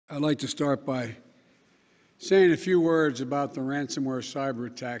I'd like to start by saying a few words about the ransomware cyber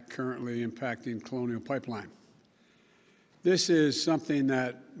attack currently impacting Colonial Pipeline. This is something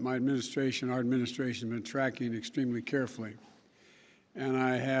that our administration, has been tracking extremely carefully, and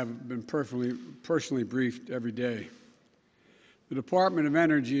I have been personally briefed every day. The Department of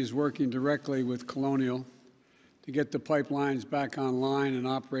Energy is working directly with Colonial to get the pipelines back online and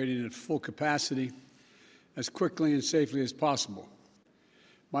operating at full capacity as quickly and safely as possible.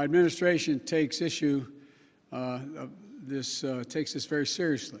 My administration takes this very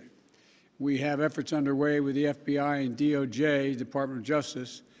seriously. We have efforts underway with the FBI and DOJ, Department of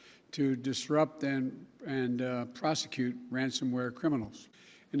Justice, to disrupt and prosecute ransomware criminals.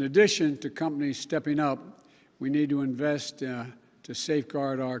 In addition to companies stepping up, we need to invest to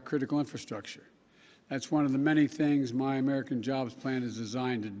safeguard our critical infrastructure. That's one of the many things my American Jobs Plan is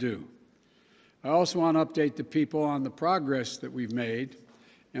designed to do. I also want to update the people on the progress that we've made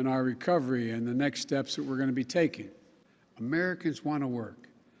in our recovery and the next steps that we're going to be taking. Americans want to work.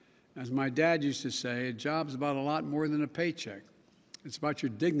 As my dad used to say, a job's about a lot more than a paycheck. It's about your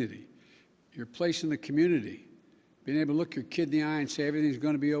dignity, your place in the community, being able to look your kid in the eye and say everything's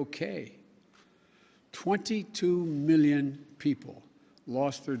going to be okay. 22 million people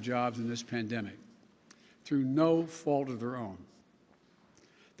lost their jobs in this pandemic through no fault of their own.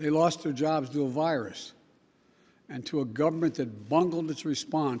 They lost their jobs to a virus and to a government that bungled its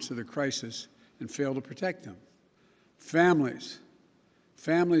response to the crisis and failed to protect them. Families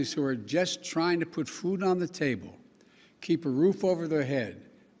who are just trying to put food on the table, keep a roof over their head,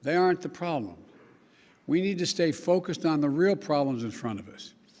 they aren't the problem. We need to stay focused on the real problems in front of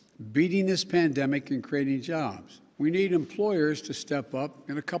us, beating this pandemic and creating jobs. We need employers to step up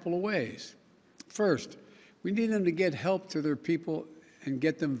in a couple of ways. First, we need them to get help to their people and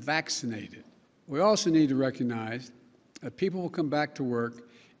get them vaccinated. We also need to recognize that people will come back to work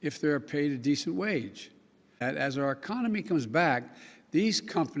if they're paid a decent wage. That as our economy comes back, these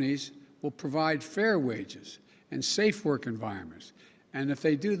companies will provide fair wages and safe work environments. And if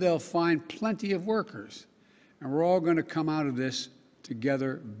they do, they'll find plenty of workers. And we're all going to come out of this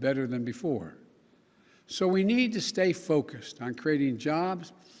together better than before. So we need to stay focused on creating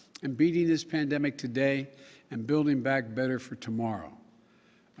jobs and beating this pandemic today and building back better for tomorrow.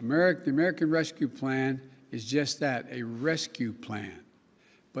 The American Rescue Plan is just that, a rescue plan.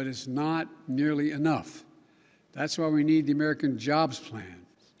 But it's not nearly enough. That's why we need the American Jobs Plan,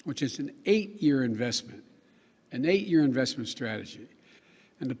 which is an 8-year investment, strategy,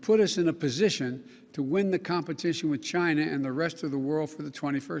 and to put us in a position to win the competition with China and the rest of the world for the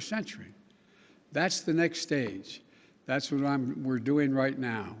 21st century. That's the next stage. That's what we're doing right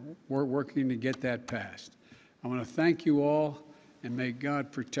now. We're working to get that passed. I want to thank you all, and may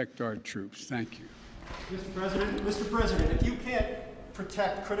God protect our troops. Thank you. Mr. President, if you can't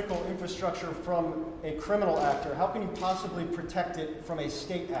protect critical infrastructure from a criminal actor, how can you possibly protect it from a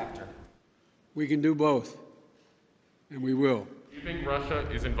state actor? We can do both, and we will. Do you think Russia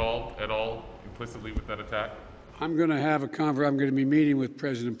is involved at all implicitly with that attack? I'm going to be meeting with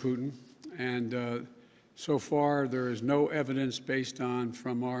President Putin, and so far there is no evidence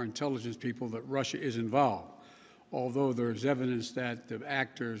from our intelligence people that Russia is involved, although there's evidence that the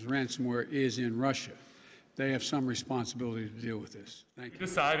actors' ransomware is in Russia. They have some responsibility to deal with this. Thank you. You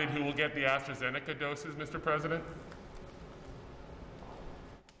decided who will get the AstraZeneca doses, Mr. President?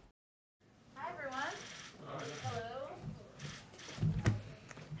 Hi, everyone. Hello.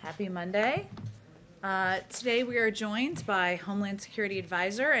 Happy Monday. Today we are joined by Homeland Security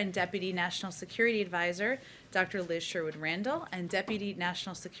Advisor and Deputy National Security Advisor, Dr. Liz Sherwood-Randall, and Deputy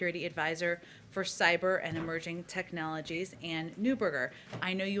National Security Advisor for Cyber and Emerging Technologies, Ann Neuberger.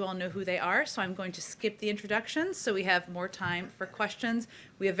 I know you all know who they are, so I'm going to skip the introductions so we have more time for questions.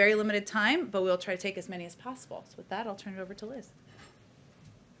 We have very limited time, but we'll try to take as many as possible. So with that, I'll turn it over to Liz.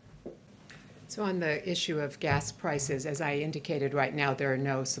 So on the issue of gas prices, as I indicated, right now there are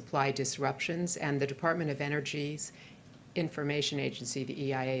no supply disruptions, and the Department of Energy's Information Agency, the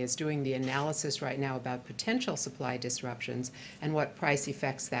EIA, is doing the analysis right now about potential supply disruptions and what price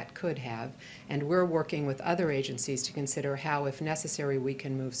effects that could have. And we're working with other agencies to consider how, if necessary, we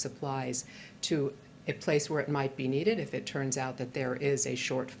can move supplies to a place where it might be needed if it turns out that there is a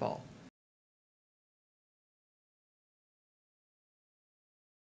shortfall.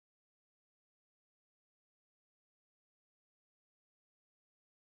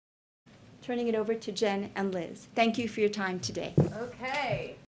 Turning it over to Jen and Liz. Thank you for your time today.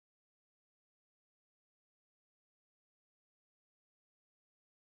 Okay.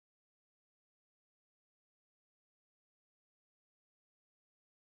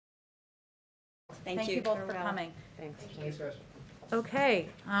 Thank you both for coming. Thanks. Thanks, guys. Okay,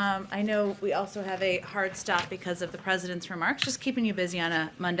 I know we also have a hard stop because of the president's remarks, just keeping you busy on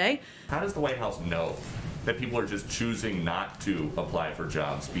a Monday. How does the White House know that people are just choosing not to apply for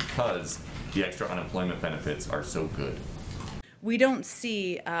jobs because the extra unemployment benefits are so good? We don't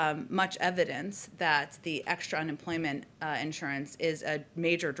see much evidence that the extra unemployment insurance is a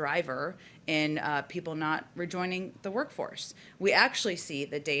major driver in people not rejoining the workforce. We actually see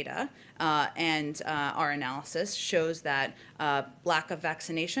the data and our analysis shows that lack of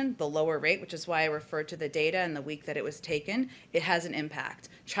vaccination, the lower rate, which is why I referred to the data and the week that it was taken, it has an impact.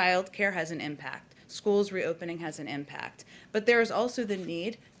 Childcare has an impact. Schools reopening has an impact. But there is also the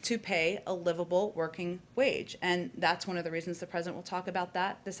need to pay a livable working wage. And that's one of the reasons the president will talk about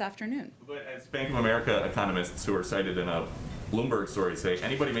that this afternoon. But as Bank of America economists who are cited in a Bloomberg story say,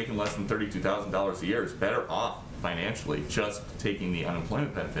 anybody making less than $32,000 a year is better off financially just taking the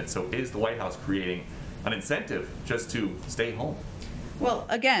unemployment benefit. So is the White House creating an incentive just to stay home? Well,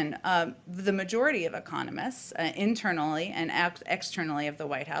 again, the majority of economists, internally and externally of the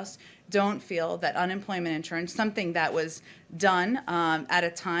White House, don't feel that unemployment insurance, something that was done at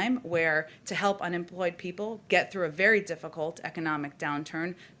a time where to help unemployed people get through a very difficult economic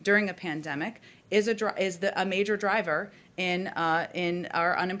downturn during a pandemic, is a major driver in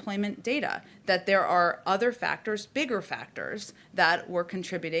our unemployment data. That there are other factors, bigger factors, that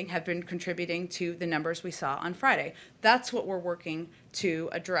have been contributing to the numbers we saw on Friday. That's what we're working to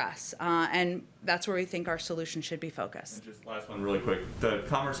address, and that's where we think our solution should be focused. And just last one really quick. The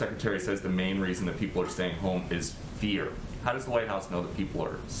Commerce Secretary says the main reason that people are staying home is fear. How does the White House know that people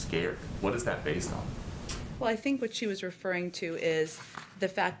are scared? What is that based on? Well, I think what she was referring to is the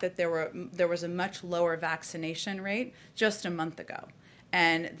fact that there was a much lower vaccination rate just a month ago,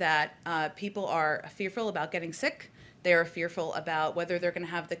 and that people are fearful about getting sick. They are fearful about whether they're going to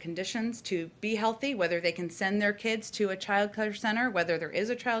have the conditions to be healthy, whether they can send their kids to a child care center, whether there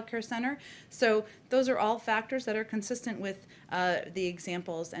is a child care center. So those are all factors that are consistent with the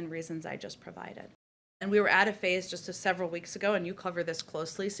examples and reasons I just provided. And we were at a phase just several weeks ago, and you cover this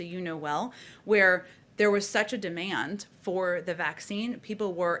closely, so you know well, where there was such a demand for the vaccine.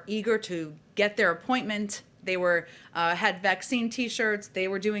 People were eager to get their appointment. They had vaccine T-shirts. They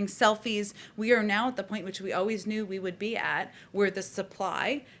were doing selfies. We are now at the point which we always knew we would be at, where the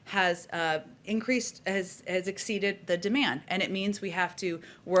supply has increased, has exceeded the demand, and it means we have to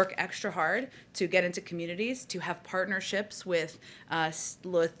work extra hard to get into communities, to have partnerships with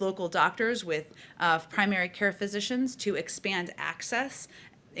local doctors, with primary care physicians, to expand access,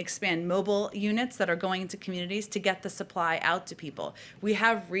 expand mobile units that are going into communities to get the supply out to people. We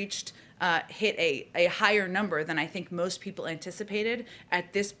have hit a higher number than I think most people anticipated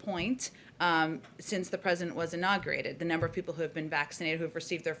at this point since the president was inaugurated. The number of people who have been vaccinated, who have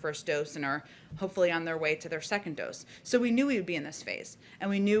received their first dose and are hopefully on their way to their second dose. So we knew we would be in this phase, and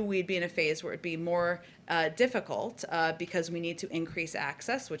we knew we'd be in a phase where it'd be more difficult because we need to increase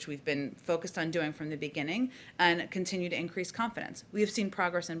access, which we've been focused on doing from the beginning, and continue to increase confidence. We have seen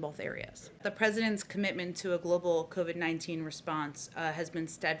progress in both areas. The president's commitment to a global COVID-19 response has been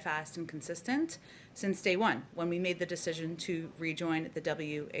steadfast and consistent since day one, when we made the decision to rejoin the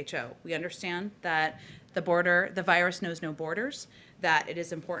WHO. We understand that the virus knows no borders, that it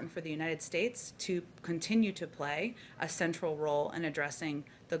is important for the United States to continue to play a central role in addressing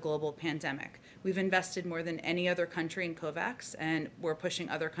the global pandemic. We've invested more than any other country in COVAX, and we're pushing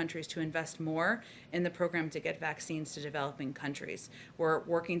other countries to invest more in the program to get vaccines to developing countries. We're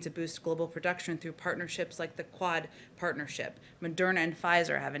working to boost global production through partnerships like the Quad Partnership. Moderna and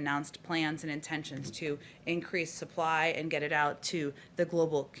Pfizer have announced plans and intentions to increase supply and get it out to the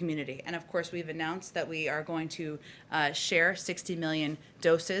global community. And of course, we've announced that we are going to share 60 million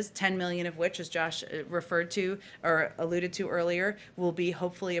doses, 10 million of which, as Josh referred to or alluded to earlier, will be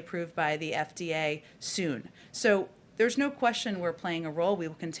hopefully approved by the FDA soon. So there's no question we're playing a role. We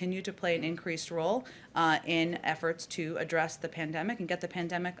will continue to play an increased role in efforts to address the pandemic and get the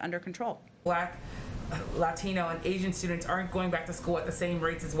pandemic under control. Black, Latino, and Asian students aren't going back to school at the same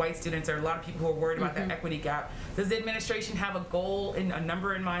rates as white students. There are a lot of people who are worried about that equity gap. Does the administration have a goal, a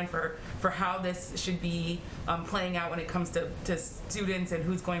number in mind for how this should be playing out when it comes to students and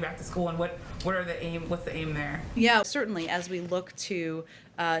who's going back to school, and what's the aim there? Yeah, certainly, as we look to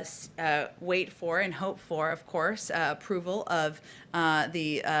wait for and hope for, of course, approval of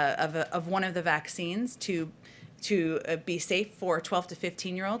one of the vaccines to be safe for 12 to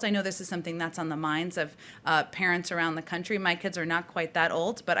 15-year-olds. I know this is something that's on the minds of parents around the country. My kids are not quite that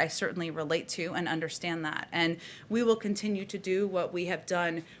old, but I certainly relate to and understand that. And we will continue to do what we have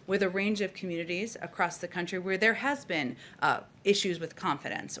done with a range of communities across the country where there has been issues with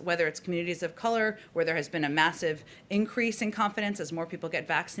confidence, whether it's communities of color, where there has been a massive increase in confidence as more people get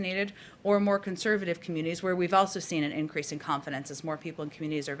vaccinated, or more conservative communities where we've also seen an increase in confidence as more people in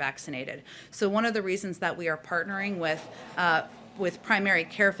communities are vaccinated. So one of the reasons that we are partnering with primary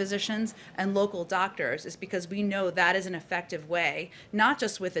care physicians and local doctors is because we know that is an effective way, not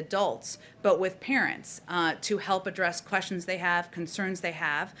just with adults, but with parents, to help address questions they have, concerns they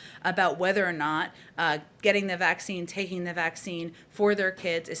have about whether or not getting the vaccine, taking the vaccine for their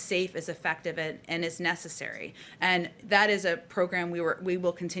kids is safe, is effective, and is necessary. And that is a program we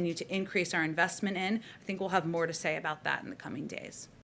will continue to increase our investment in. I think we'll have more to say about that in the coming days.